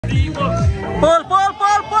Pole pole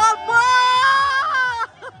pole pole pole.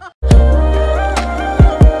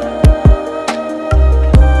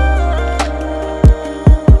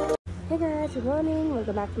 Hey guys, good morning.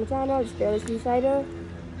 Welcome back to my channel. It's Fearless Rider.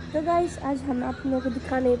 तो guys आज हम आप लोगों को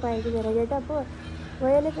दिखा नहीं पाएंगे मेरा गेटअप।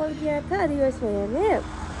 भैया ने कॉल किया था, रिवर्स भैया ने,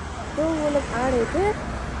 तो वो लोग आ रहे थे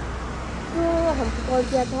तो हमको कॉल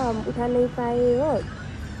किया था, हम उठा नहीं पाए हो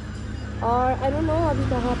और आई डोंट नो अभी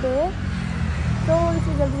कहाँ पे है। तो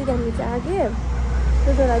इससे जल्दी हम नीचे आ गए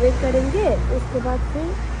तो थोड़ा वेट करेंगे, उसके बाद फिर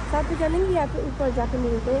साथ में चलेंगे या फिर ऊपर जाके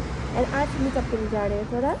मिलते हैं। एंड आज मीटअप के लिए जा रहे हैं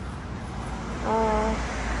थोड़ा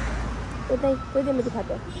इतना ही, कोई देर में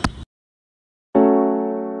दिखाते हैं।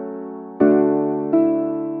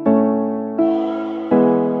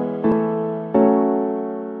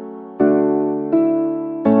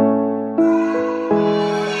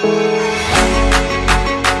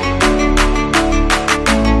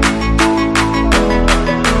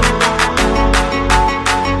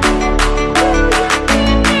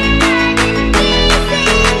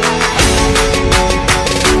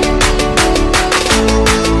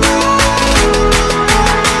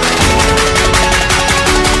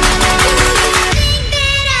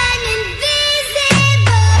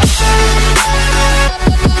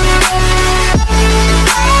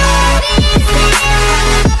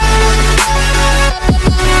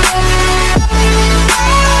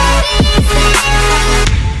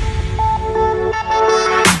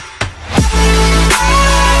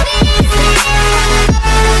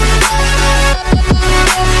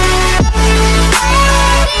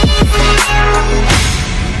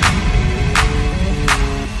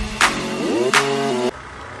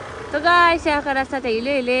 यहाँ का रास्ता तो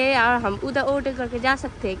हिले हिले और हम उधर ओटे करके जा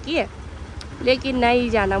सकते हैं कि, लेकिन नहीं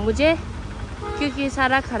जाना मुझे क्योंकि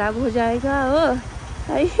सारा खराब हो जाएगा। ओ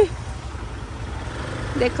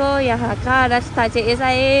देखो यहाँ का रास्ता चाहिँ ऐसा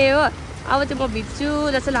है हो। अब चाहिँ म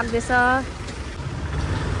भिज्छु जस्तो लाग्दैछ।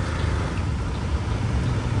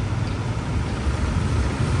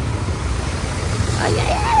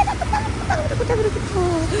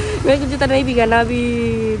 मेरे को जूता नहीं भिगाना अभी,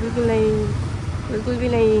 बिल्कुल नहीं, बिल्कुल भी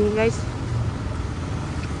नहीं गाइस।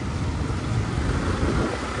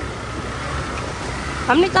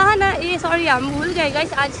 हमने कहा ना, ये सॉरी हम भूल गए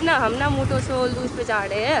गाइस, आज ना हम ना मोटो सोल उस पे जा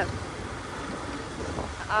रहे हैं।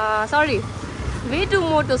 Sorry way to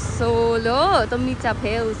motto solo तो मीटअप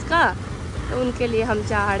है उसका, तो उनके लिए हम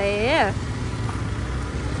जा रहे हैं।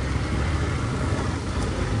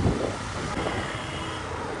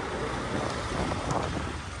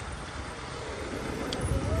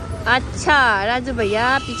 अच्छा राजू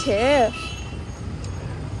भैया पीछे।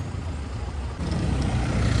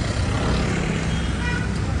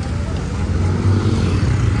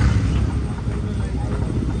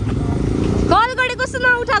 कल गरेको सुन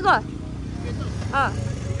उठाएको,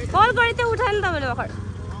 कल गरे त्यो उठायो नि तपाईँले भर्खर।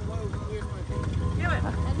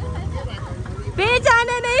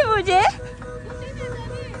 पहचाने नहीं मुझे,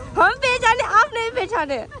 हम पहचाने आप नहीं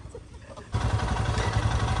पहचाने।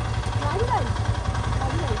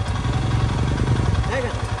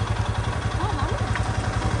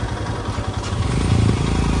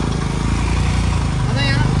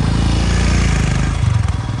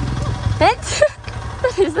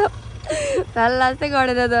 लास्टै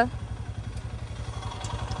गरेर त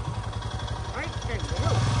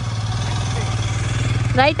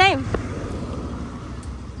राइट टाइम।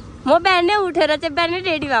 म बिहानै उठेर चाहिँ बिहानै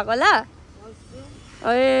रेडी भएको ल।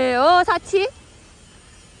 ए हो साँच्ची।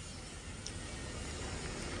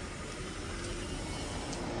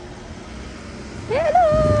 हेलो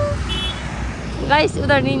गाइस,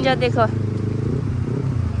 उधर निंजा देखो।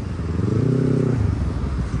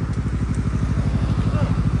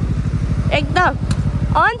 एकदम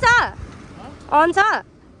अन छ, अन छ,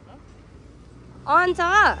 अन छ।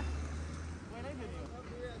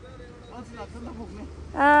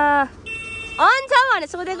 अन छ भने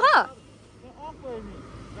सोधेको।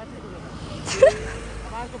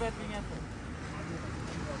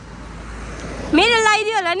 मेरो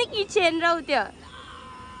लगाइदियो होला नि किचेन र त्यो।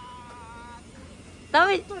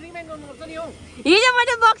 तपाईँ हिजो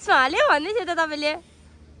मैले बक्समा हाल्यो भन्दै थियो त तपाईँले।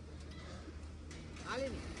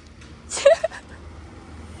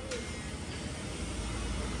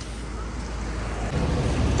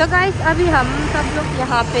 तो गाइस अभी हम सब लोग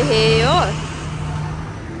यहाँ पे है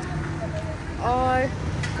और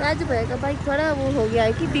राजू भैया का बाइक थोड़ा वो हो गया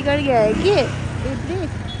है कि बिगड़ गया है कि ब्रेक,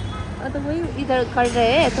 तो वही इधर कर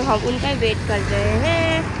रहे हैं, तो हम उनका वेट कर रहे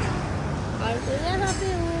हैं। और तो यहाँ पे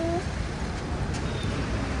वो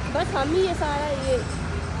बस हम ही ये सारा ये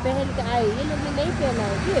पहन के आए, ये लोग ने नहीं पहना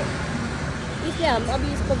है कि, इसलिए हम अभी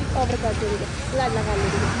इसको भी कवर कर देंगे, लगा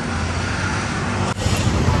लेंगे।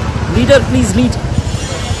 Leader please lead.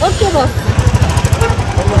 Okay boss,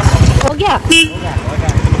 हो गया।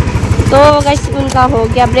 तो गाइस उनका हो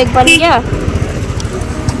गया, ब्रेक बन गया।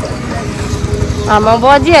 आमा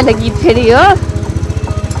बजी हाल्यो गीत फेरि हो।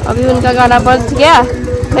 अभी उनका गाना बज गया,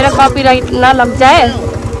 मेरा कॉपीराइट ना लग जाए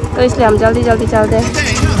तो इसलिए हम जल्दी जल्दी चलते हैं।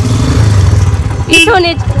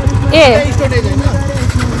 ए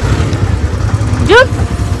जुन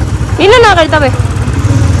हिँड्नु न अगाडि तपाईँ।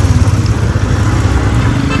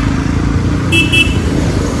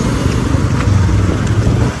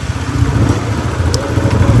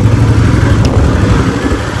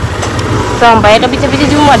 त हम भाइको पछि पछि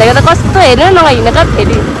जाउँ भनेको त कस्तो हेर्नु नहिँड्न त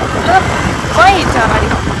फेरि कहीँ हिँड्छ अगाडि।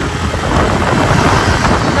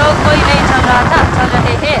 तो कोई नहीं चल रहा था, चल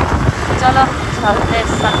रहे हैं, चलो चलते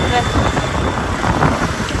सकते।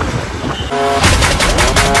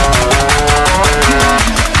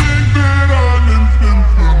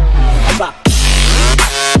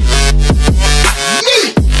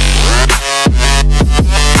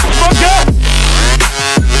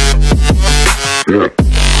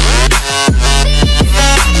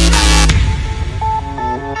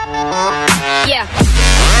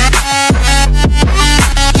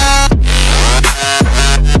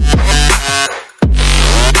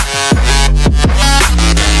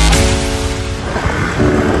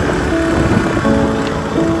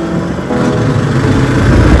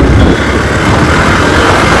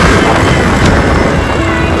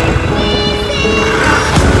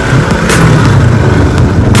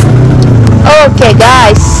 ओके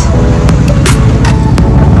गाइस,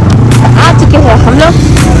 आ चुके हैं हम लोग।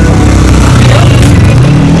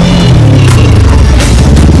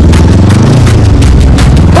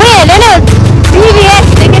 लेना TVS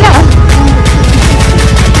देखे ना।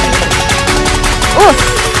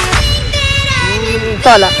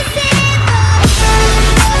 चला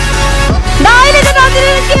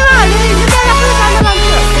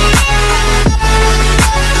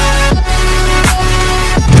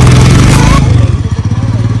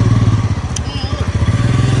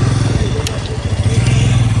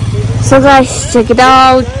So guys, check it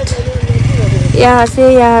out. यहाँ से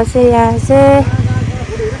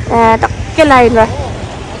तक के लाइन में।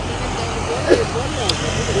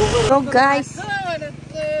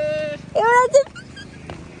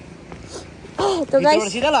 तो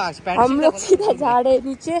गाइस हम लोग सीधा जा रहे हैं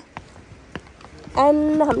नीचे।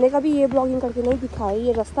 एंड हमने कभी ये ब्लॉगिंग करके नहीं दिखाया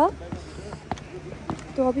ये रास्ता,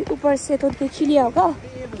 तो अभी ऊपर से तो देख ही लिया होगा।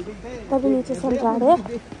 तभी नीचे से हम जा रहे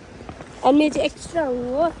हैं। एंड नीचे एक्स्ट्रा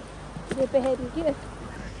हुआ ये पहन के,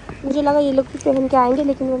 मुझे लगा ये लोग भी पहन के आएंगे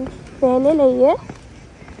लेकिन वो पहने नहीं है।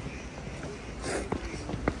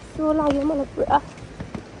 तो लगे मतलब पूरा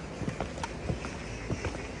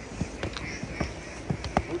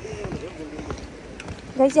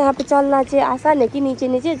गाइस यहाँ पे चलना चाहिए आसान है कि नीचे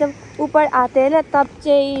नीचे जब ऊपर आते हैं ना तब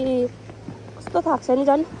चाहिए कस्तो थाक्छ नि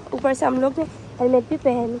झन्। ऊपर से हम लोग ने हेलमेट भी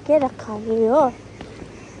पहन के रखा है हो।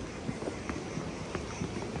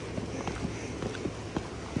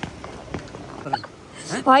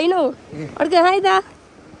 होइन अर्कै हाई दा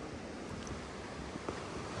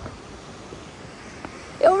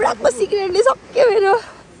एउटाको सिक्रेटले सक्यो मेरो।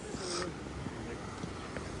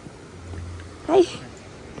 हाई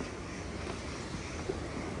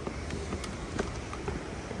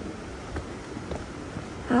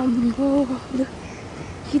आम्बो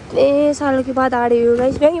कितने सालों के बाद आ रही हो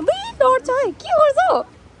गाइस। भाई टर्च है के गर्छौ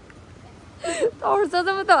टर्च त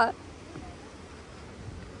म त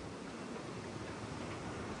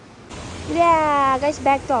गाइस।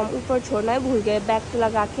 बैग तो हम ऊपर छोड़ना है भूल गए, बैग तो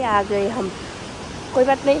लगा के आ गए हम। कोई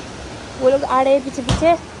बात नहीं, वो लोग आ रहे हैं पीछे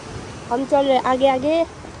पीछे, हम चल रहे आगे आगे।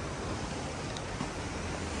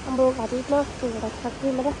 हम लोग आते इतना तो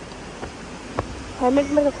मेरा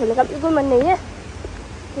हेलमेट मेरे को खोलने का बिल्कुल मन नहीं है।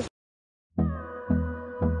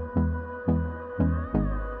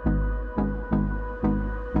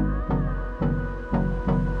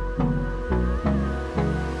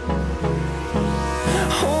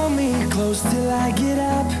 Till I get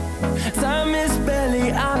up, time is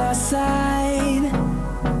barely on our side.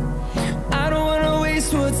 I don't wanna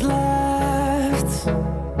waste what's left.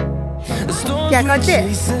 The storms we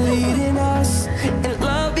chase are leading us, and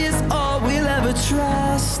love is all we'll ever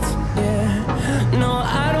trust. Yeah, no,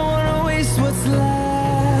 I don't wanna waste what's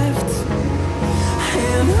left.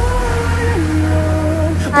 And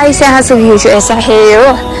on ऐसे हाँ से जो ऐसा है वो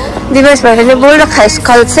दिवस भर ने बोल रखा है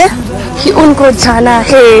कल से कि उनको जाना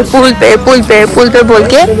है पुल पे बोल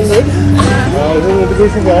के।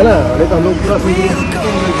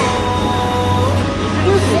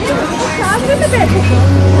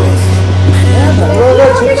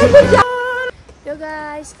 तो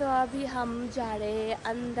गाइस तो अभी हम जा रहे हैं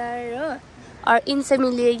अंदर और इनसे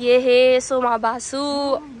मिलिए। ये है Soma Basu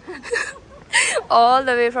all the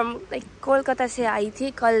way from like Kolkata से आई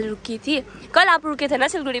थी, कल रुकी थी। कल आप रुके थे ना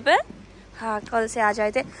सिलगुड़ी पे? हाँ, कल से आ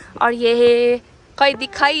जाए थे। और ये है कहीं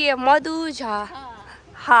दिखाई है मधु झा।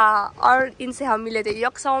 हाँ, और इनसे हम मिले थे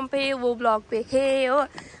यकसम पे, वो ब्लॉग पे है।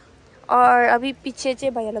 और अभी पीछे से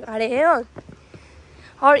भैया लोग आ रहे हैं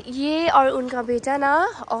और ये और उनका बेटा ना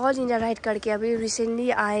ऑल इंडिया राइड करके अभी रिसेंटली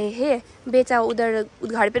आए हैं। बेटा उधर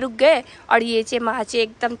घर पे रुक गए और ये चे माँ चे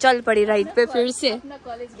एकदम चल पड़ी राइड पे फिर से। अपना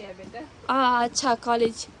कॉलेज गया बेटा। अच्छा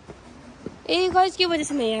कॉलेज, कॉलेज की वजह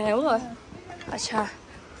से नहीं आया वो। अच्छा,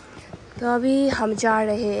 तो अभी हम जा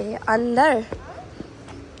रहे हैं अंदर।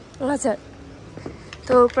 अच्छा,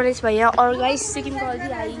 तो प्रणेश भैया और गाइस सिक्किम कॉलेज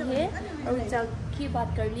भी आई है और उनसे की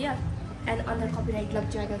बात कर लिया एंड अंदर कॉपीराइट लग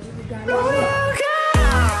जाएगा क्योंकि गाना।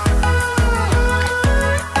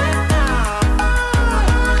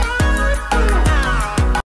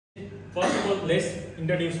 First of all let's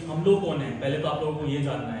introduce हम लोग कौन है। पहले तो आप लोगों को ये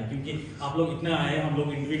जानना है क्योंकि आप लोग इतना आए, हम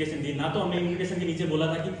लोग इन्विटेशन दिए ना, तो हमने इन्विटेशन के नीचे बोला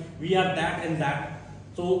था कि we are that and that,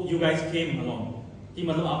 so you guys came along. कि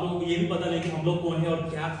मतलब आप लोगों को ये भी पता नहीं कि हम लोग कौन है और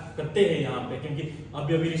क्या करते हैं यहाँ पे, क्योंकि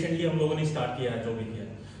अभी रिसेंटली हम लोगों ने स्टार्ट किया है जो भी किया।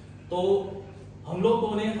 तो हम लोग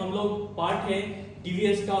कौन है? हम लोग पार्ट है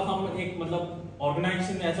टीवीएस का। हम एक मतलब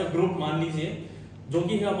ऑर्गेनाइजेशन ऐसा ग्रुप मान लीजिए जो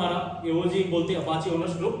कि है हमारा एओजी बोलते हैं Apache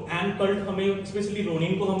owners group and cult. हमें स्पेशली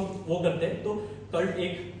रोनिन को हम वो करते हैं, तो कल्ट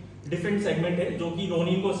एक डिफरेंट सेगमेंट है जो कि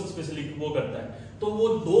रोनिन को स्पेशली वो करता है। तो वो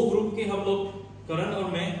दो ग्रुप के हम लोग, करण और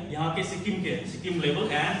मैं, यहाँ के Sikkim level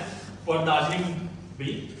and for Darjeeling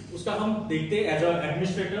भी, उसका हम देखते हैं एज अ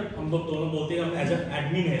एडमिनिस्ट्रेटर। हम लोग दोनों बोलते हैं हम एज अ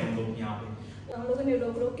एडमिन है हम लोग यहाँ पे। हम लोगों ने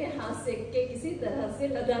रोक के हाथ सेक के किसी तरह से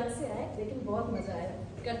लद्दाख से आए, लेकिन बहुत मजा आया।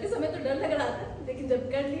 करते समय तो डर लग रहा था, लेकिन जब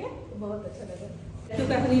कर लिया तो बहुत अच्छा लगा। तो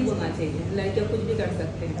का नहीं बोलना चाहिए, लड़कियों कुछ भी कर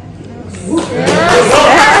सकते हैं।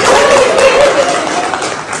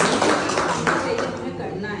 हमें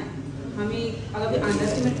करना है, हमें अगर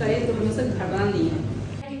अंडरस्टैंड करें तो हमें सब घबराना नहीं है।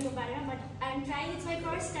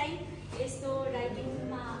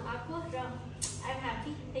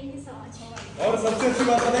 और सबसे अच्छी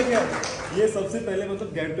बात पता है क्या? ये सबसे पहले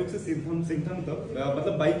मतलब गैंगटॉक से सिंथम तक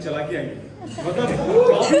मतलब बाइक चला के आई, मतलब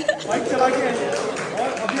बाइक चला के आई और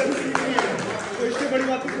अभी सीख रही है, तो इससे बड़ी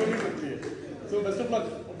बात कुछ हो नहीं सकती है। So best of luck.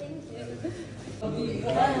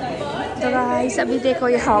 तो गाइस अभी देखो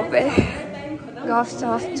यहाँ पे गॉफ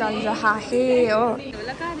चल रहा है।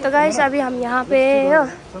 तो गाइस अभी हम यहाँ पे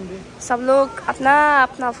सब लोग अपना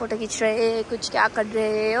अपना फोटो खींच रहे हैं, कुछ क्या कर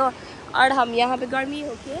रहे हो, और हम यहाँ पे गर्मी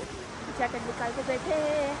होके जैकेट निकाल के बैठे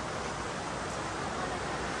हैं।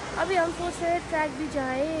 अभी हम सोच रहे हैं ट्रैक भी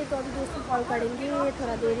जाए, तो अभी दोस्त को कॉल करेंगे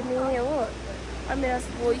थोड़ा देर में वो। और मेरा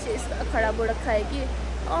वॉइस इस तरह खराब हो रखा है कि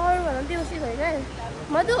और बनती उसी हो गए।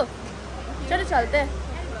 मधु चलो चलते हैं।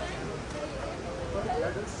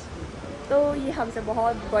 तो ये हमसे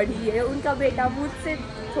बहुत बड़ी है, उनका बेटा मुझसे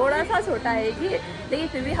थोड़ा सा छोटा है कि, लेकिन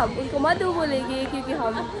फिर भी हम उनको मधु बोलेंगे क्योंकि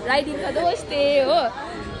हम राइडिंग का दोस्त है। वो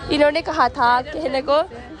इन्होंने कहा था कहने को,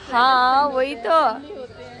 हाँ वही तो।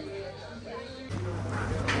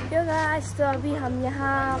 गाइस तो अभी हम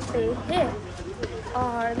यहाँ पे हैं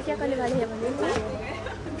और क्या करने वाले हैं बने,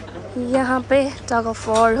 यहाँ पे टग ऑफ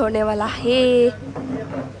वॉर होने वाला है।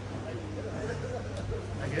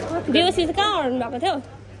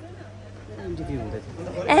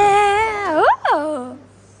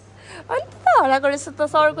 अन्त हल्ला गरेछ त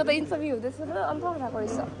सरको त इन्टरभ्यू हुँदैछ र अन्त हल्ला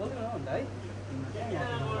गरेछ।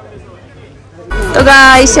 तो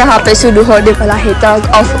गाइस यहाँ पे शुरू होने वाला है tug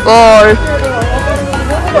of war.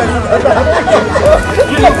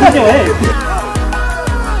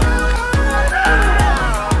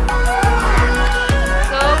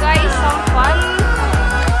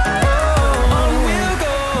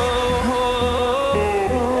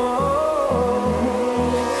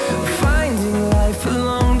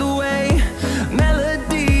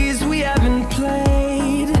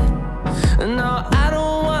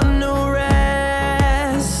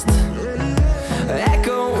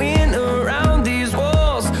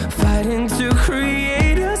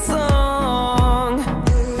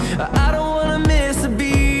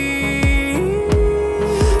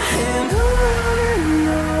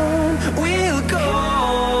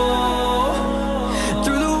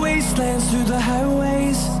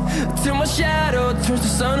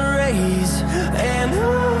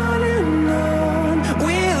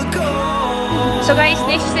 So guys,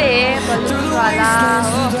 next day, balloon wala.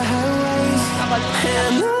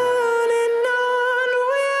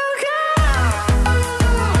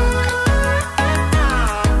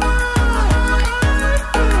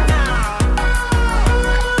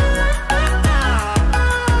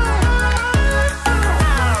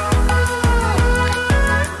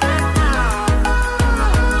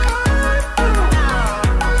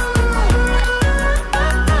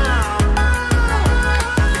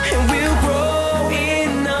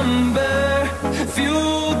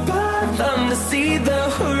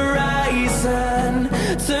 horizon,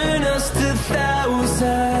 turn us to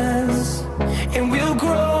thousands, and we'll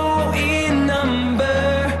grow in number,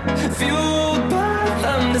 fueled by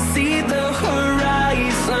them to see the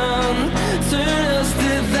horizon, turn us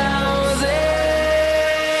to thousands.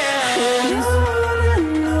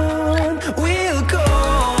 And on we'll go,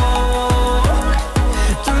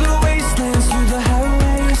 through the wastelands, through the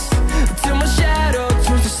highways, till my shadow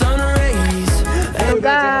turns to sun rays. तो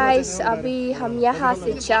guys अभी हम यहाँ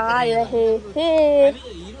से जा रहे हैं।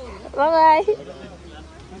 Bye.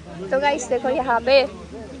 तो guys देखो यहाँ पे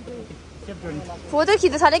फोटो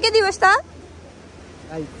खिच्न थाले के दिवस त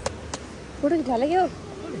फोटो खिच्न थाले के हो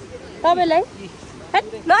तपाईलाई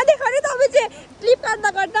नदेखो नि तपाईँ चाहिँ क्लिप काट्दा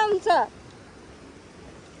काट्दा हुन्छ।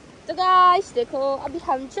 तो गाइस देखो अभी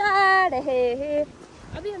हम जा रहे हैं,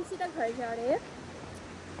 अभी हम सीधा घर जा रहे हैं।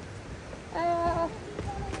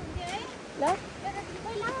 ल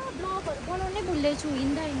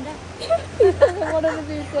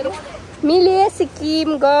मिले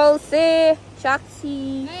सिक्किम गाँव से साक्षी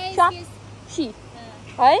साक्षी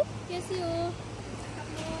है। कैसी हो?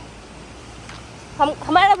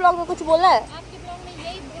 हमारा ब्लॉग में कुछ बोलना है? आपके ब्लॉग में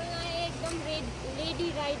यही बोलना है, एकदम लेडी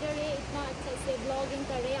राइडर है, इतना अच्छे से ब्लॉगिंग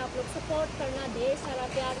कर रहे हैं। आप लोग सपोर्ट करना, ढेर सारा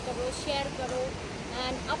प्यार करो, शेयर करो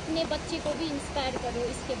एंड अपने बच्चे को भी इंस्पायर करो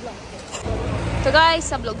इसके ब्लॉग पे। तो गाइस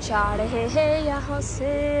सब लोग जा रहे हैं यहाँ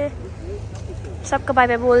से, सबका बाय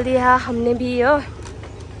बाय बोल दिया हमने भी।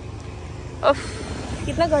 उफ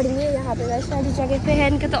कितना गर्मी है यहाँ पे गाइस, सारी जगह पे है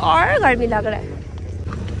इनके तो और गर्मी लग रहा है।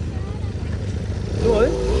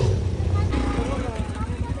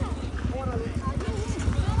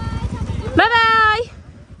 Bye bye.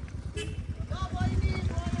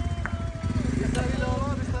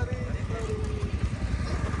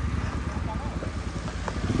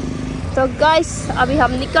 तो गाइस अभी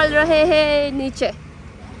हम निकल रहे हैं नीचे।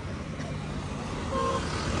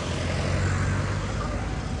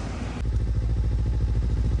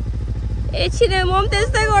 एकछिन म पनि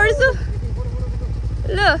त्यस्तै गर्छु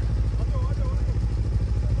ल।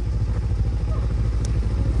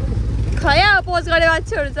 खया पोज गरे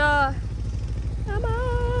मान्छेहरू छ।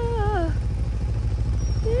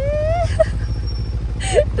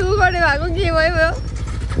 तू गर्ने भएको के भयो?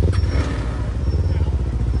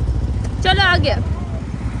 चलो आ गया।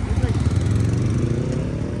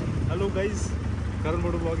 हेलो गाइस, करण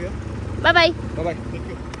मोटो ब्लॉग है। Bye bye bye bye, thank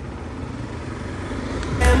you.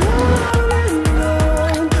 And on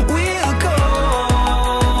we'll go,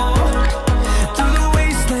 through the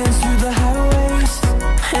wastelands, through the highways,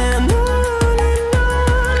 and on we'll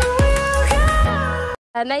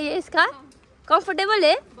go. ना ये इसका कंफर्टेबल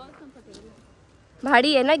है?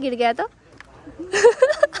 भारी है ना, गिर गया तो।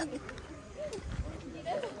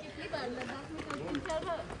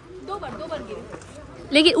 दो बार गिरे।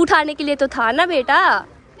 लेकिन उठाने के लिए तो था ना बेटा।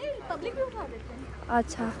 पब्लिक भी उठा देते हैं।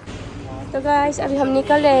 अच्छा तो गाइस अभी हम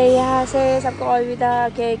निकल रहे हैं यहाँ से, सबको अलविदा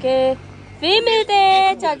कह के फिर मिलते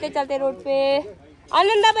हैं चलते चलते रोड पे।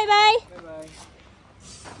 Ananda bye bye.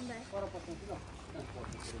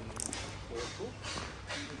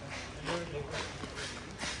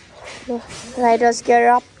 Riders gear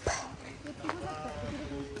up.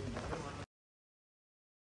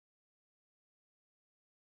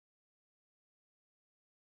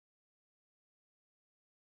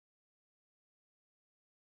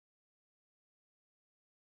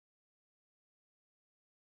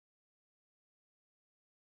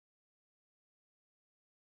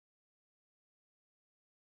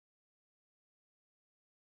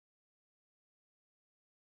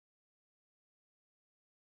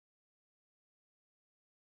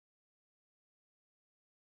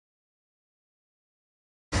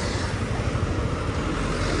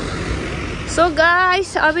 So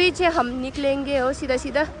guys अभी से हम निकलेंगे हो सीधा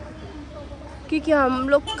सीधा, क्योंकि हम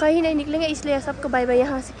लोग कहीं नहीं निकलेंगे, इसलिए सबको बाय बाय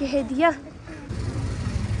यहाँ से कह दिया।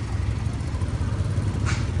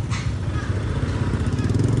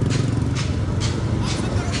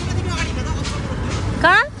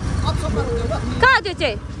 कहाँ कहाँ त्यो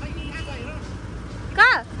चाहिँ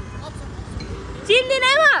कहाँ चिन्दिन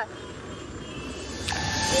है वहाँ।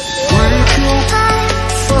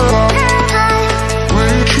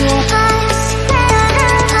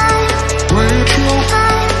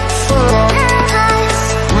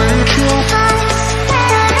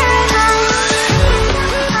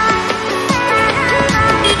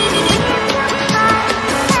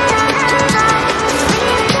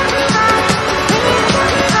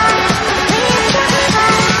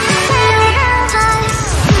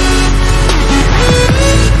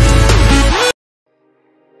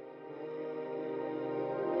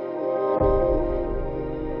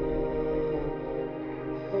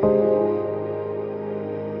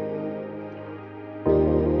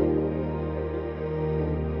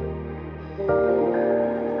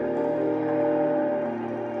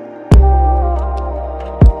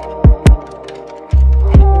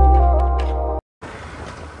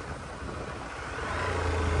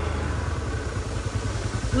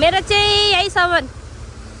 मेरो चाहिँ यहीसम्म,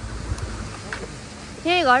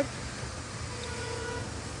 यही घर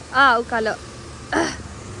उकालो